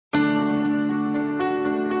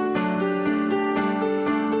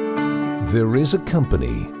There is a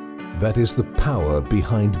company that is the power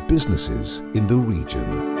behind businesses in the region,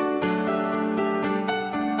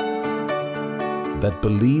 that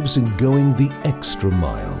believes in going the extra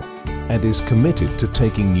mile and is committed to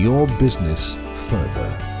taking your business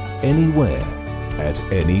further, anywhere, at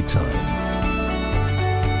any time.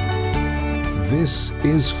 This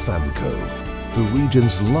is Famco, the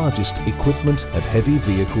region's largest equipment and heavy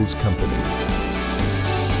vehicles company.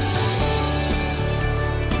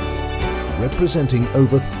 Representing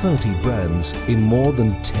over 30 brands in more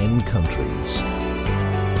than 10 countries.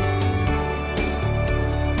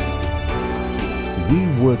 We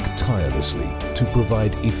work tirelessly to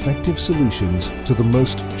provide effective solutions to the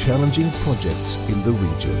most challenging projects in the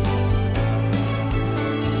region,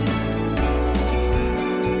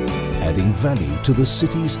 adding value to the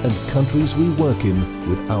cities and countries we work in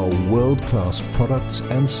with our world-class products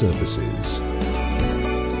and services.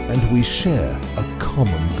 And we share a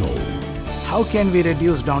common goal. How can we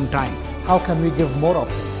reduce downtime? How can we give more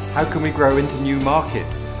options? How can we grow into new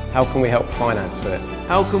markets? How can we help finance it?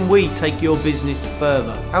 How can we take your business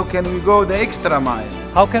further? How can we go the extra mile?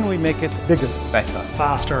 How can we make it Bigger, Better.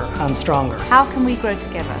 faster and stronger. How can we grow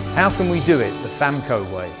together? How can we do it the Famco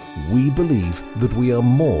way? We believe that we are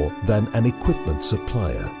more than an equipment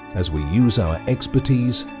supplier, as we use our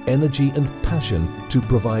expertise, energy and passion to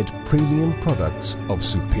provide premium products of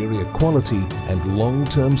superior quality and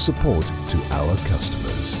long-term support to our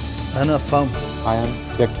customers. أنا Famco. I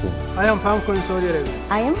am Jackson. I am Famco in Saudi Arabia.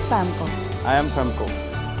 I am Famco. I am Famco.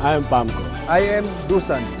 I am Famco. I am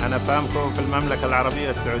Dusan. أنا فامكو في المملكة العربية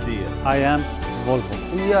السعودية. I am Volvo.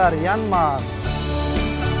 We are Myanmar.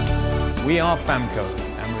 We are Famco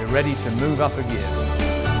and we're ready to move up a gear.